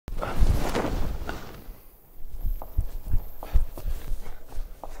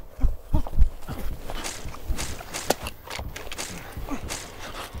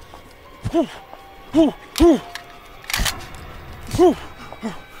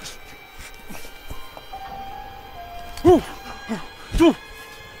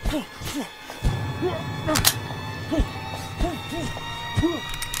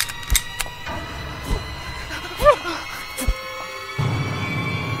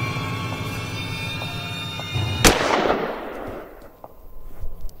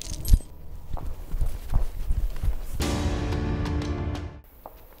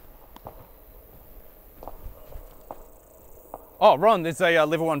Oh, Ron, there's a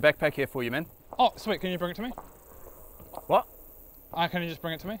level 1 backpack here for you, man. Oh, sweet. Can you bring it to me? What? Can you just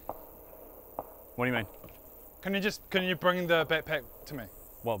bring it to me? What do you mean? Can you bring the backpack to me?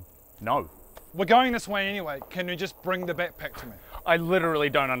 Well, no. We're going this way anyway. Can you just bring the backpack to me? I literally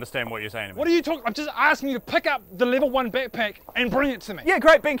don't understand what you're saying to me. What are you talking? I'm just asking you to pick up the level 1 backpack and bring it to me. Yeah,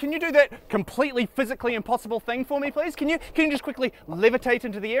 great, Ben. Can you do that completely physically impossible thing for me, please? Can you just quickly levitate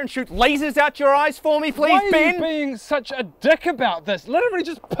into the air and shoot lasers out your eyes for me, please, Why Ben? are you being such a dick about this? Literally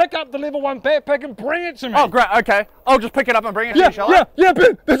just pick up the level 1 backpack and bring it to me. Oh, great, okay. I'll just pick it up and bring it to you, shall I? Yeah,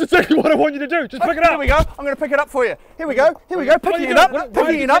 Ben. That's exactly what I want you to do. Just pick it up. Here we go. I'm going to pick it up for you. Here we go. Picking it up.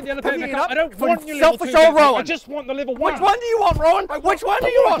 Picking it up. I don't want your level 2 selfish old Rowan. I just want the level 1. Which one do you want, Rowan? Which one do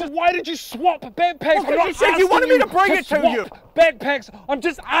you want? Why did you swap backpacks? Well, you said you wanted me to bring it to you. Backpacks. I'm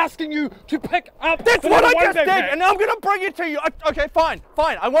just asking you to pick up. That's what I just did, and I'm going to bring it to you. Okay, fine.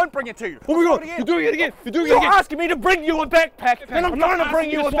 I won't bring it to you. Oh my God! You're doing it again. You're asking me to bring you a backpack, and I'm going to bring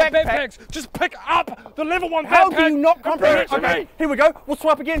you a backpack. Just pick up the level 1 backpack. How do you not comprehend? Okay, here we go. We'll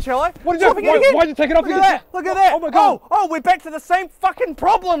swap again, shall I? What did you? Why did you take it off? Look at that! Look at that! Oh my God! Oh, we're back to the same fucking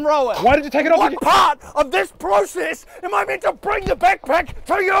problem, Rowan. Why did you take it off? What part of this process am I meant to bring the backpack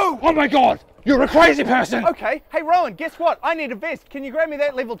to you? Oh my God! You're a crazy person! Okay, hey Rowan, guess what? I need a vest. Can you grab me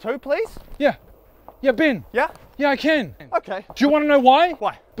that level 2, please? Yeah, Ben. Yeah? Yeah, I can. Okay. Do you want to know why?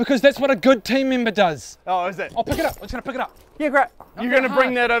 Why? Because that's what a good team member does. Oh, is it? I'll pick it up. I'm just going to pick it up. Yeah, great. You're going to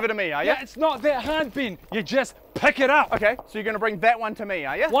bring that over to me, are you? Yeah, it's not that hard, Ben. You just pick it up. Okay, so you're going to bring that one to me,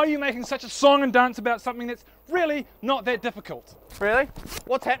 are you? Why are you making such a song and dance about something that's really not that difficult? Really?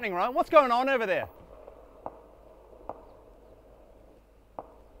 What's happening, Rowan? What's going on over there?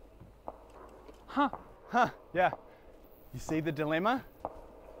 Huh, yeah. You see the dilemma?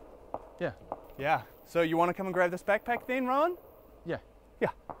 yeah, Yeah. So you want to come and grab this backpack then, Rowan? yeah. Yeah.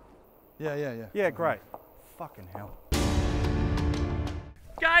 Yeah. Yeah, great. Fucking hell.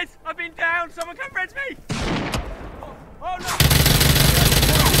 Guys, I've been down. Someone come res me. Oh no.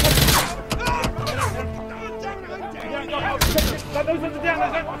 Those ones are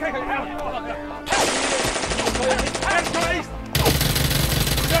down. Okay,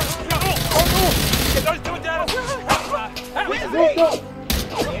 Get those two down.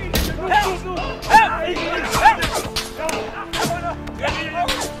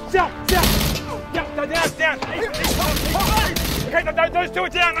 Down. Okay, those two are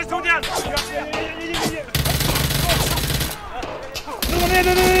down.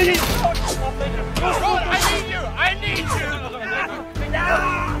 I need you.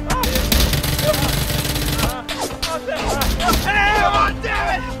 Come on, damn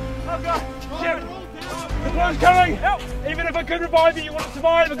it! Oh God, Kevin, the blood's coming. Help! Even if I could revive you, you want to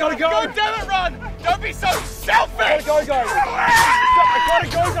survive. I gotta go. God damn it, Ron! Don't be so selfish. I gotta go, guys. I gotta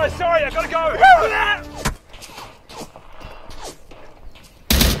go, guys. Sorry, I gotta go.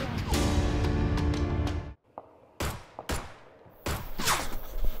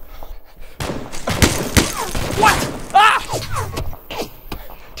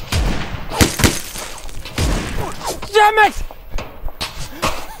 Damn it!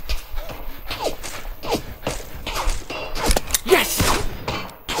 Yes!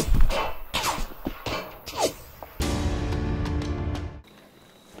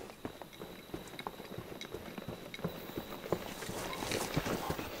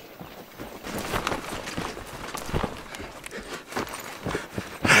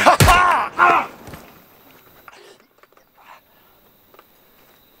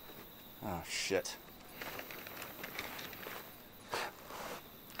 Oh shit.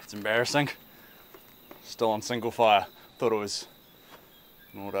 It's embarrassing. Still on single fire. Thought it was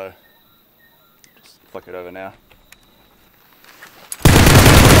an auto. Just flick it over now.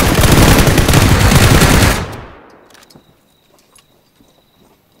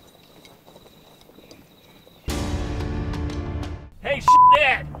 Hey,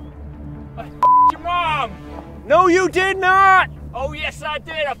 Dad! I f***ed your mom! No, you did not! Oh, yes, I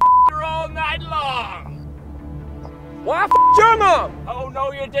did. I f***ed her all night long. Why f*** your mom? Oh,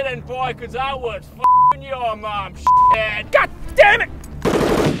 no, you didn't, boy, because I was f***ing your mom, Dad. God damn it!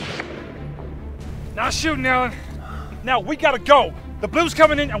 Now shoot, Alan. Now we gotta go. The blue's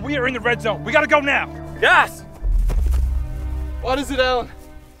coming in and we are in the red zone. We gotta go now. Yes! What is it, Alan?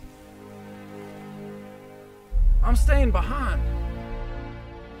 I'm staying behind.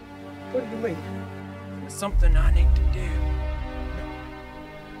 What do you mean? There's something I need to do.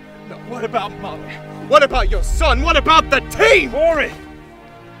 No, what about Mum? What about your son? What about the team? Rory!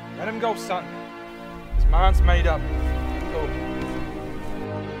 Let him go, son. His mind's made up. Let him go.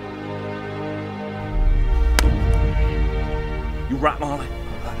 You right, Molly?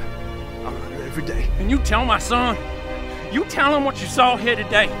 I'm gonna do it every day. And you tell my son. You tell him what you saw here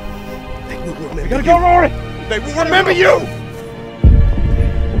today. They will remember We gotta you. go, Rory! They will remember you!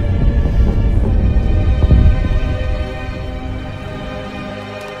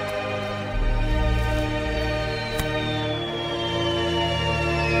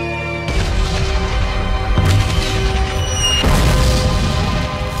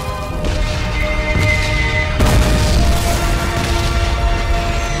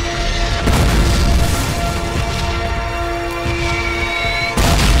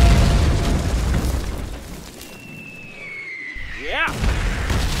 Yeah!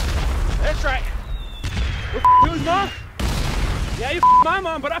 That's right. Who's mom? Yeah, you my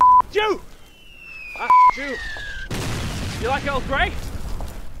mom, but I you! I you. You like Earl Grey?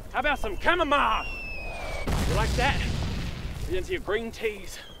 How about some chamomile? You like that? Get into your green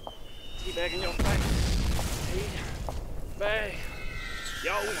teas. Tea bag in your face. Tea bag.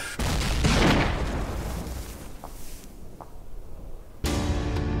 Yo.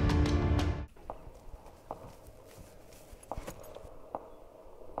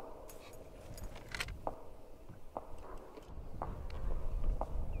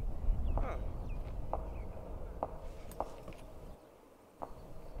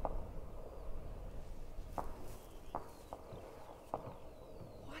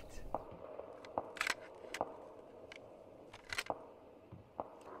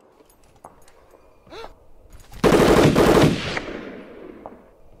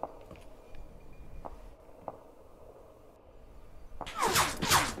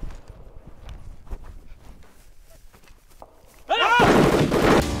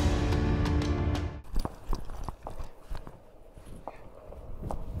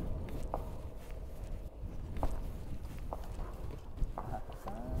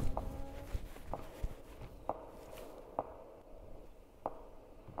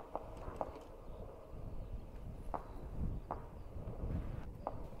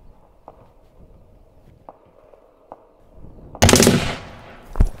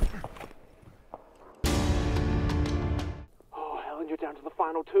 You're down to the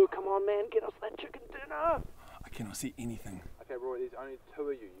final two. Come on, man, get us that chicken dinner. I cannot see anything. Okay, Roy, there's only two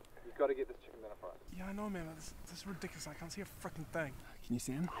of you. You've got to get this chicken dinner for us. Yeah, I know, man. This is ridiculous. I can't see a freaking thing. Can you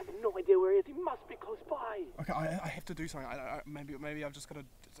see him? I have no idea where he is. He must be close by. Okay, I have to do something. Maybe I've just got to,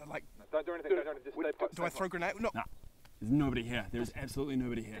 like... No, don't do anything. Don't do anything. Just stay put. Do I throw a grenade? No. Nah, there's nobody here. There's absolutely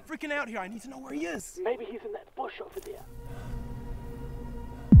nobody here. I'm freaking out here. I need to know where he is. Maybe he's in that bush over there.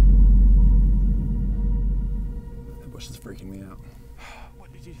 That bush is freaking me out.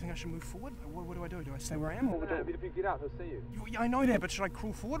 What, do you think I should move forward? What do I do? Do I stay where I am? Or No, if you get out, he'll see you. Yeah, I know that, but should I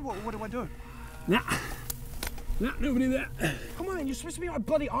crawl forward? What do I do? Nah, nobody there. Come on, you're supposed to be my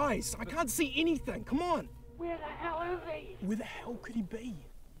bloody eyes. I can't see anything. Come on. Where the hell is he? Where the hell could he be?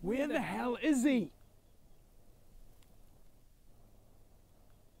 Where the hell is he?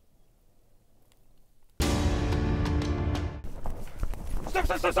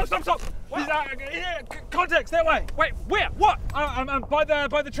 Stop! He's here, context, that way. Wait, where? What? I'm by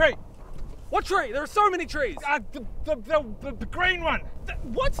the tree. What tree? There are so many trees. The green one.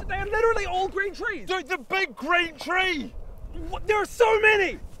 What? They're literally all green trees. Dude, the big green tree. What? There are so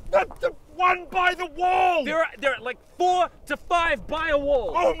many. The one by the wall. There are like 4 to 5 by a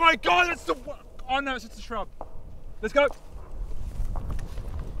wall. Oh my God, that's the one. Oh no, it's just a shrub. Let's go.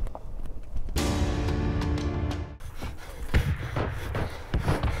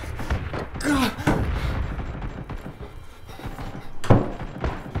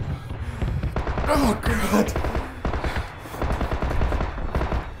 Oh, God.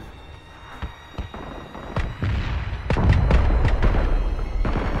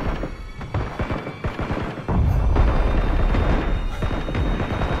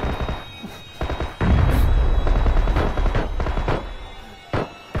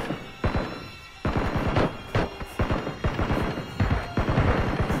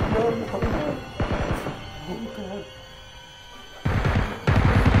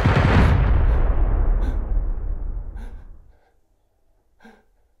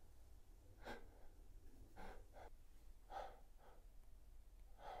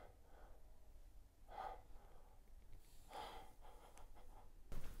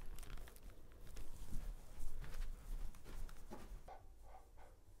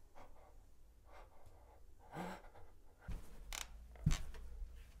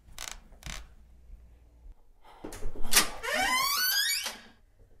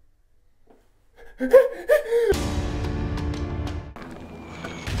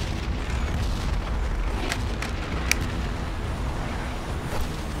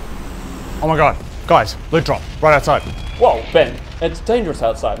 Oh my god, guys, loot drop, right outside. Whoa, Ben, it's dangerous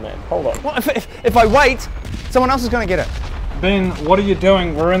outside, man. Hold on. Well, if I wait, someone else is gonna get it. Ben, what are you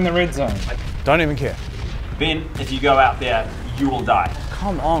doing? We're in the red zone. Don't even care. Ben, if you go out there, you will die.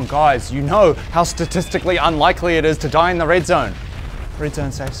 Come on, guys, you know how statistically unlikely it is to die in the red zone. Red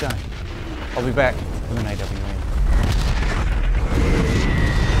zone, safe zone. I'll be back with an AWN.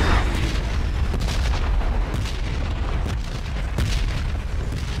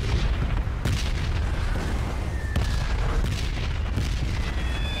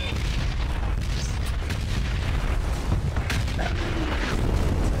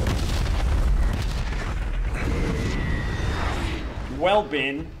 Well,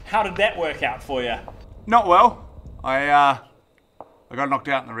 Ben, how did that work out for you? Not well. I got knocked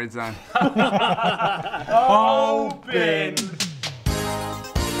out in the red zone. Oh, Ben!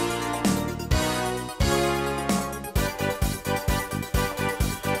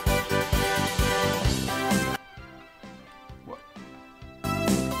 What?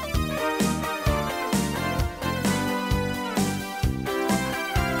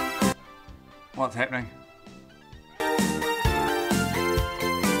 What's happening?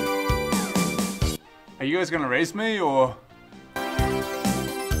 Are you guys gonna raise me, or?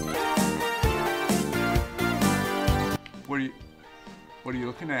 What are you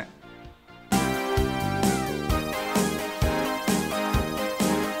looking at?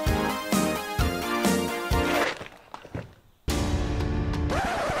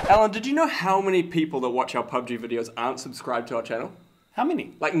 Alan, did you know how many people that watch our PUBG videos aren't subscribed to our channel? How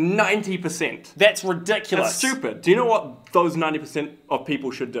many? Like 90%. That's ridiculous. That's stupid. Do you know what those 90% of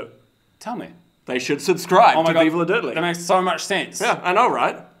people should do? Tell me. They should subscribe Oh my to God, Viva La Dirt League. that makes so much sense. Yeah, I know,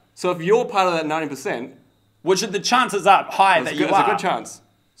 right? So if you're part of that 90%, Which the chances are high that you it's are. a good chance.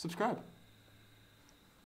 Subscribe.